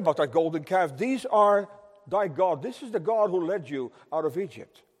they said about that golden calf, these are thy God. This is the God who led you out of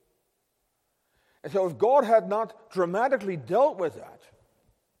Egypt. And so if God had not dramatically dealt with that,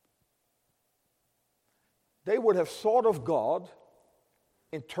 they would have thought of God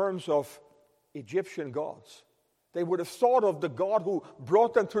in terms of Egyptian gods. They would have thought of the God who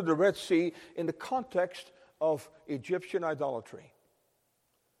brought them through the Red Sea in the context of Egyptian idolatry.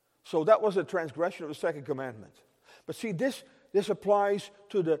 So that was a transgression of the second commandment. But see, this applies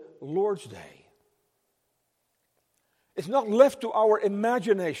to the Lord's Day. It's not left to our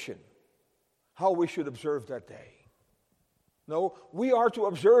imagination how we should observe that day. No, we are to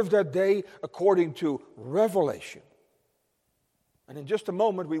observe that day according to revelation. And in just a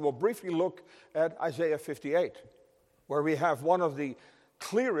moment, we will briefly look at Isaiah 58, where we have one of the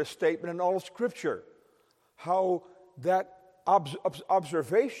clearest statements in all of Scripture, how that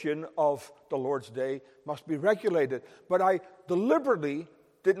observation of the Lord's Day must be regulated. But I deliberately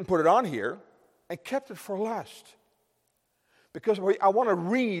didn't put it on here and kept it for last, because I want to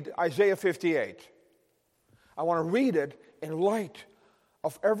read Isaiah 58. I want to read it in light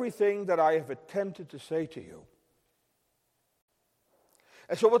of everything that I have attempted to say to you.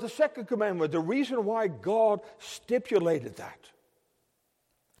 And so with the second commandment, the reason why God stipulated that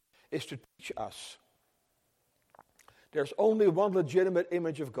is to teach us there's only one legitimate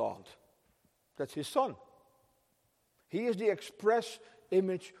image of God. That's His Son. He is the express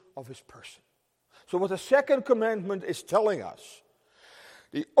image of His person. So what the second commandment is telling us,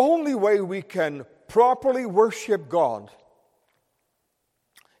 the only way we can properly worship God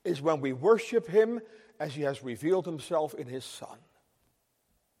is when we worship Him as He has revealed Himself in His Son.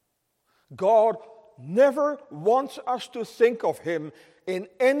 God never wants us to think of Him in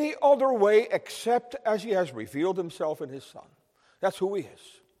any other way except as He has revealed Himself in His Son. That's who He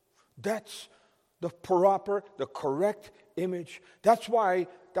is. That's the proper, the correct image. That's why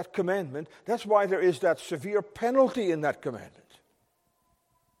that commandment, that's why there is that severe penalty in that commandment.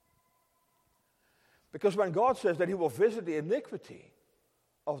 Because when God says that He will visit the iniquity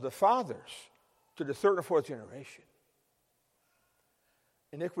of the fathers to the third or fourth generation,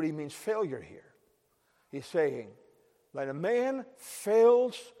 iniquity means failure here. He's saying, when a man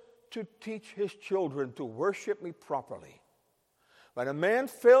fails to teach his children to worship me properly, when a man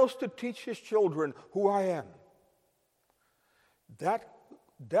fails to teach his children who I am, that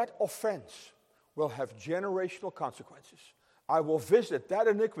offense will have generational consequences. I will visit that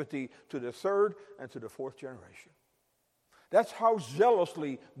iniquity to the third and to the fourth generation. That's how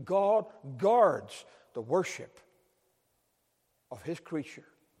zealously God guards the worship of His creature.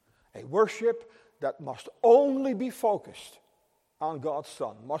 A worship that must only be focused on God's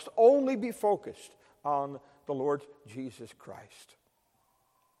Son, must only be focused on the Lord Jesus Christ.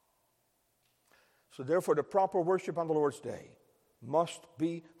 So therefore, the proper worship on the Lord's Day must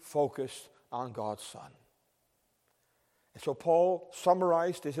be focused on God's Son. And so Paul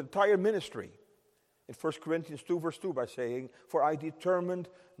summarized his entire ministry in 1 Corinthians 2 verse 2 by saying, "For I determined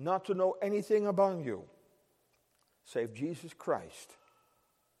not to know anything about you, save Jesus Christ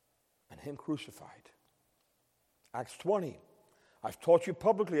and Him crucified." Acts 20, "I've taught you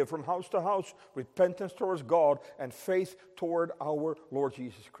publicly and from house to house repentance towards God and faith toward our Lord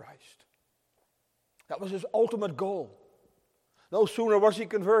Jesus Christ." That was his ultimate goal. No sooner was he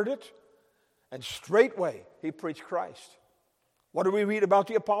converted, and straightway he preached Christ. What do we read about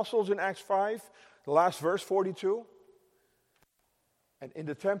the apostles in Acts 5, the last verse, 42? "And in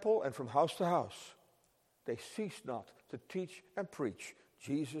the temple and from house to house, they ceased not to teach and preach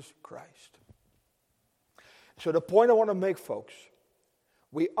Jesus Christ." So the point I want to make, folks,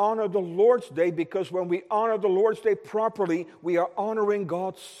 we honor the Lord's Day because when we honor the Lord's Day properly, we are honoring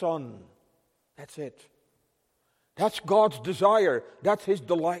God's Son. That's it. That's God's desire. That's His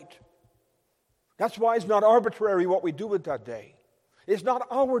delight. That's why it's not arbitrary what we do with that day. It's not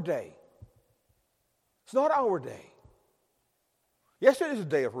our day. It's not our day. Yes, it is a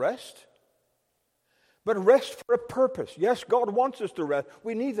day of rest, but rest for a purpose. Yes, God wants us to rest.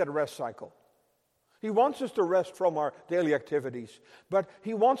 We need that rest cycle. He wants us to rest from our daily activities, but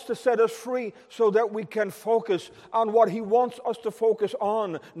He wants to set us free so that we can focus on what He wants us to focus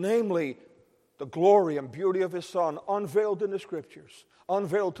on, namely the glory and beauty of His Son, unveiled in the Scriptures,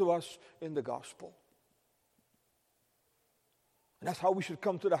 unveiled to us in the gospel. And that's how we should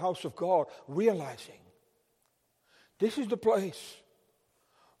come to the house of God, realizing this is the place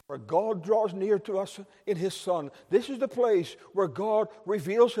where God draws near to us in His Son. This is the place where God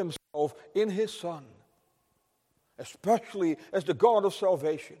reveals Himself in His Son, especially as the God of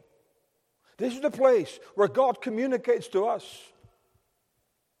salvation. This is the place where God communicates to us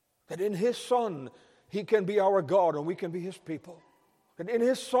that in His Son He can be our God and we can be His people. That in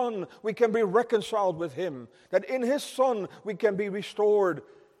His Son we can be reconciled with Him. That in His Son we can be restored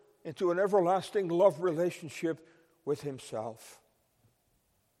into an everlasting love relationship with Himself.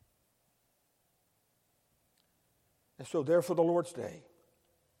 And so therefore the Lord's Day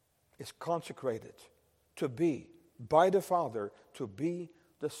is consecrated to be, by the Father, to be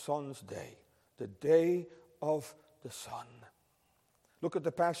the Son's day. The day of the Son. Look at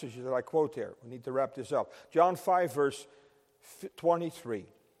the passages that I quote here. We need to wrap this up. John 5, verse 23.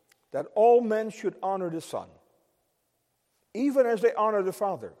 That all men should honor the Son, even as they honor the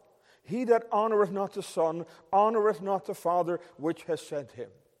Father. He that honoreth not the Son, honoreth not the Father which has sent him.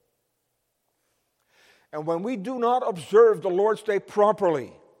 And when we do not observe the Lord's Day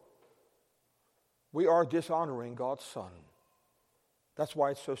properly, we are dishonoring God's Son. That's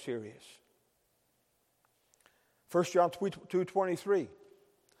why it's so serious. 1 John 2:23.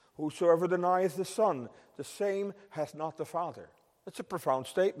 Whosoever denieth the Son, the same hath not the Father. That's a profound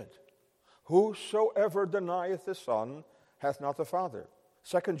statement. Whosoever denieth the Son hath not the Father.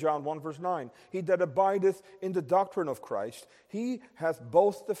 2 John 1 verse 9. He that abideth in the doctrine of Christ, he hath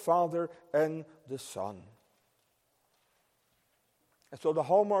both the Father and the Son. And so the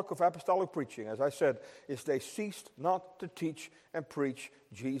hallmark of apostolic preaching, as I said, is they ceased not to teach and preach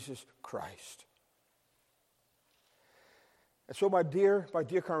Jesus Christ. And so my dear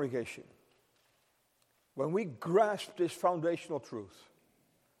congregation, when we grasp this foundational truth,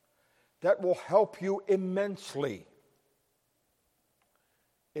 that will help you immensely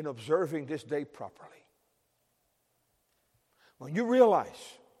in observing this day properly. When you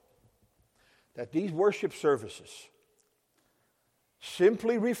realize that these worship services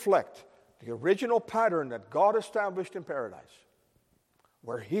simply reflect the original pattern that God established in paradise,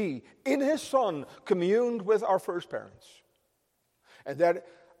 where He, in His Son, communed with our first parents, and that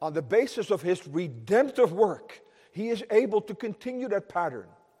on the basis of His redemptive work, He is able to continue that pattern,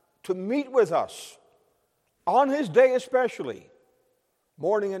 to meet with us, on His day especially,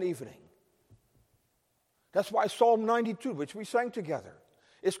 morning and evening. That's why Psalm 92, which we sang together,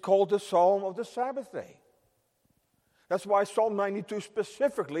 is called the Psalm of the Sabbath day. That's why Psalm 92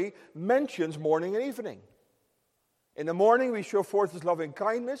 specifically mentions morning and evening. In the morning we show forth His loving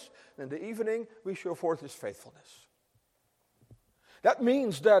kindness, and in the evening we show forth His faithfulness. That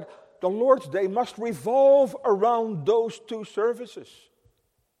means that the Lord's Day must revolve around those two services.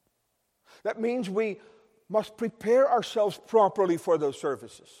 That means we must prepare ourselves properly for those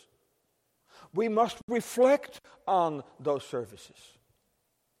services. We must reflect on those services.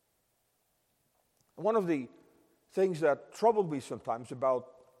 One of the things that troubled me sometimes about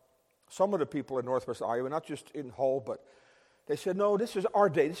some of the people in Northwest Iowa, not just in Hull, but they said, no, this is our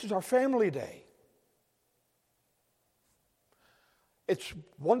day. This is our family day. It's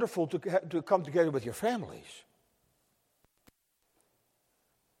wonderful to come together with your families.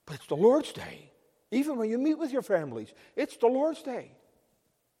 But it's the Lord's Day. Even when you meet with your families, it's the Lord's Day.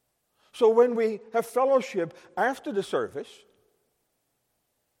 So when we have fellowship after the service,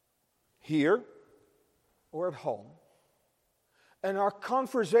 here or at home, and our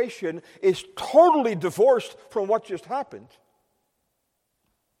conversation is totally divorced from what just happened,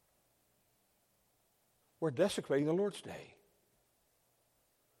 we're desecrating the Lord's Day.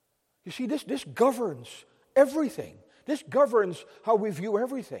 You see, this governs everything. This governs how we view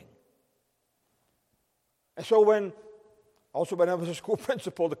everything. And so when I was a school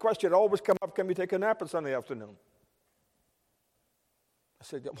principal, the question always came up, can we take a nap on Sunday afternoon? I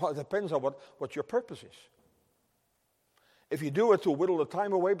said, well, it depends on what your purpose is. If you do it to whittle the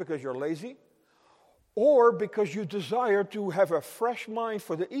time away because you're lazy, or because you desire to have a fresh mind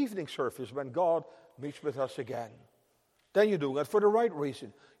for the evening service when God meets with us again, then you do it for the right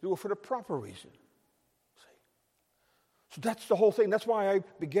reason. You do it for the proper reason. So that's the whole thing. That's why I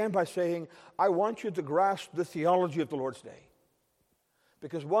began by saying, I want you to grasp the theology of the Lord's Day.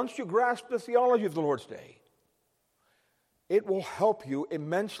 Because once you grasp the theology of the Lord's Day, it will help you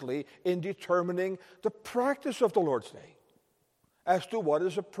immensely in determining the practice of the Lord's Day as to what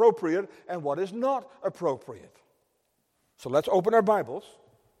is appropriate and what is not appropriate. So let's open our Bibles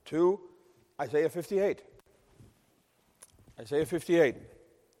to Isaiah 58. Isaiah 58,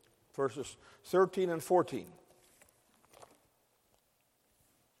 verses 13 and 14.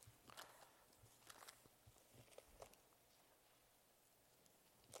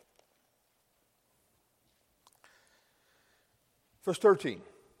 Verse 13.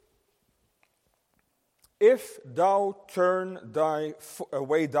 If thou turn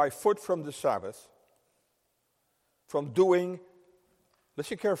away thy foot from the Sabbath, from doing,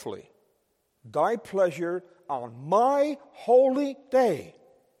 listen carefully, thy pleasure on my holy day,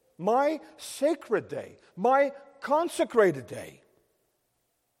 my sacred day, my consecrated day,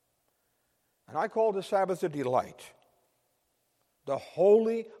 And I call the Sabbath a delight, the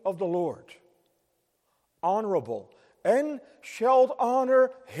holy of the Lord, honorable, and shalt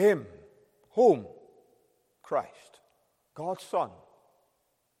honor him. Whom? Christ, God's Son.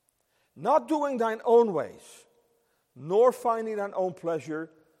 Not doing thine own ways, nor finding thine own pleasure,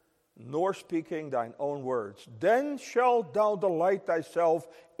 nor speaking thine own words. Then shalt thou delight thyself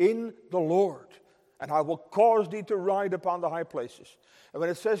in the Lord, and I will cause thee to ride upon the high places. And when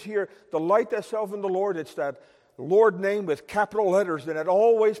it says here, delight thyself in the Lord, it's that Lord name with capital letters, and it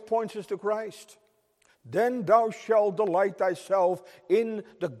always points us to Christ. Then thou shalt delight thyself in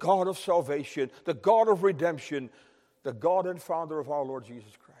the God of salvation, the God of redemption, the God and Father of our Lord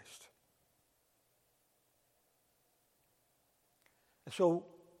Jesus Christ. And so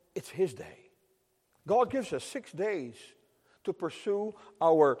it's his day. God gives us 6 days to pursue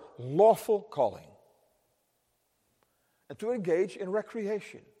our lawful calling and to engage in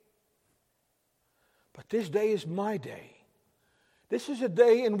recreation. But this day is my day. This is a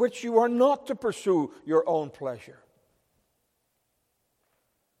day in which you are not to pursue your own pleasure.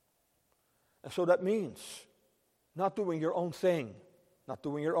 And so that means not doing your own thing, not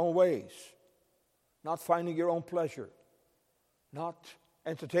doing your own ways, not finding your own pleasure, not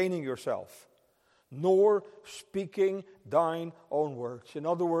entertaining yourself, nor speaking thine own words. In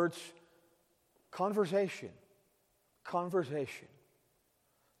other words, conversation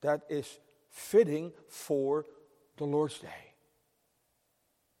that is fitting for the Lord's day.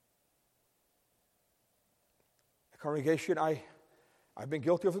 The congregation, I've been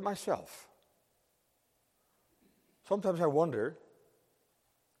guilty of it myself. Sometimes I wonder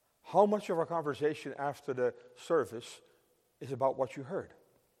how much of our conversation after the service is about what you heard.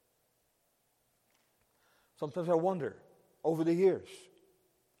 Sometimes I wonder, over the years,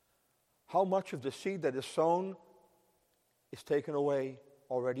 how much of the seed that is sown is taken away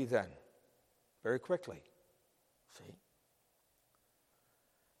already then, very quickly. See?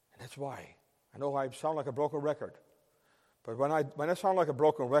 And that's why. I know I sound like a broken record, but when I sound like a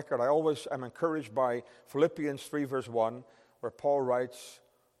broken record, I always am encouraged by Philippians 3 verse 1, where Paul writes,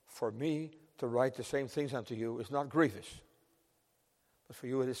 for me to write the same things unto you is not grievous, but for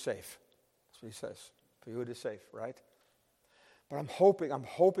you it is safe. That's what he says. For you it is safe, right? But I'm hoping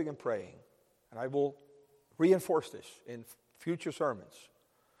and praying, and I will reinforce this in future sermons,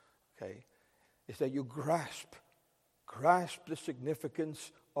 okay, is that you grasp the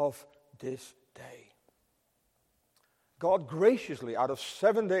significance of this day. God graciously, out of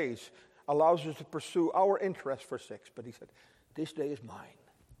 7 days, allows us to pursue our interest for 6. But he said, this day is mine.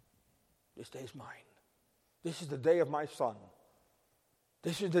 This day is mine. This is the day of my Son.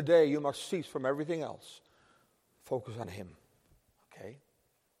 This is the day you must cease from everything else. Focus on him. Okay?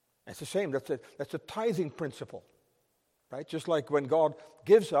 It's the same. That's a tithing principle. Right? Just like when God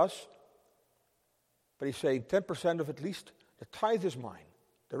gives us, but he's saying 10% of at least, the tithe is mine.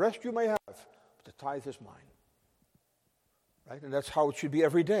 The rest you may have, but the tithe is mine. Right? And that's how it should be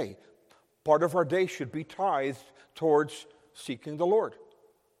every day. Part of our day should be tithed towards seeking the Lord.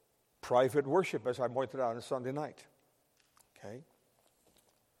 Private worship, as I pointed out on Sunday night. Okay?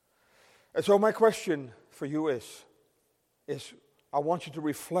 And so my question for you is I want you to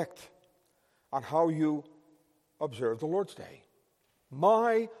reflect on how you observe the Lord's Day.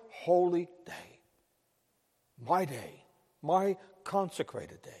 My holy day. My day. My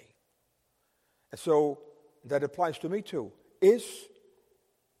consecrated day. And so that applies to me too. Is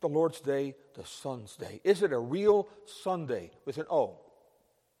the Lord's Day the Son's Day? Is it a real Sunday with an O?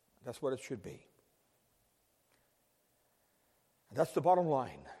 That's what it should be. And that's the bottom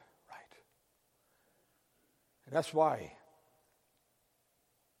line, right? And that's why,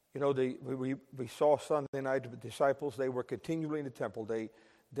 we saw Sunday night with the disciples, they were continually in the temple.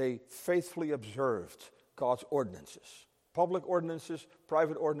 They faithfully observed God's ordinances. Public ordinances,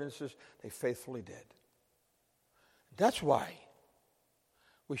 private ordinances, they faithfully did. That's why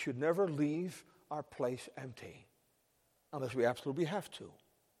we should never leave our place empty unless we absolutely have to.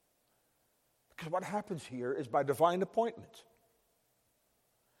 Because what happens here is by divine appointment.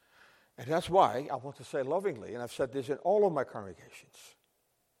 And that's why I want to say lovingly, and I've said this in all of my congregations,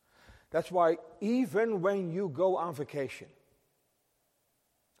 that's why even when you go on vacation,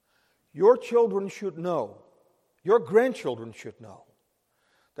 your children should know, your grandchildren should know,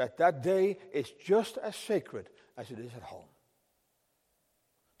 that that day is just as sacred as it is at home.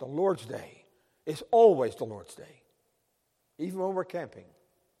 The Lord's Day is always the Lord's Day, even when we're camping,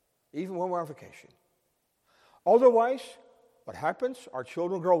 even when we're on vacation. Otherwise, what happens? Our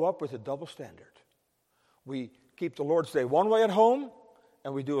children grow up with a double standard. We keep the Lord's Day one way at home,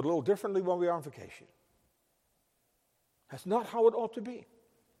 and we do it a little differently when we are on vacation. That's not how it ought to be.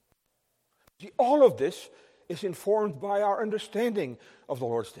 See, all of this is informed by our understanding of the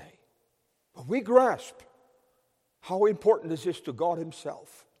Lord's Day. When we grasp how important this is to God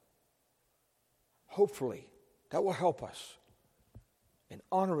Himself, hopefully that will help us in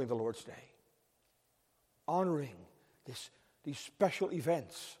honoring the Lord's Day, honoring these special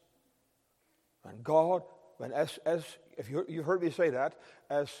events. And God, if you heard me say that,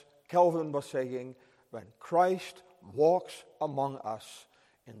 as Calvin was saying, when Christ walks among us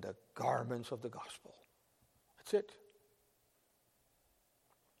in the garments of the gospel. That's it.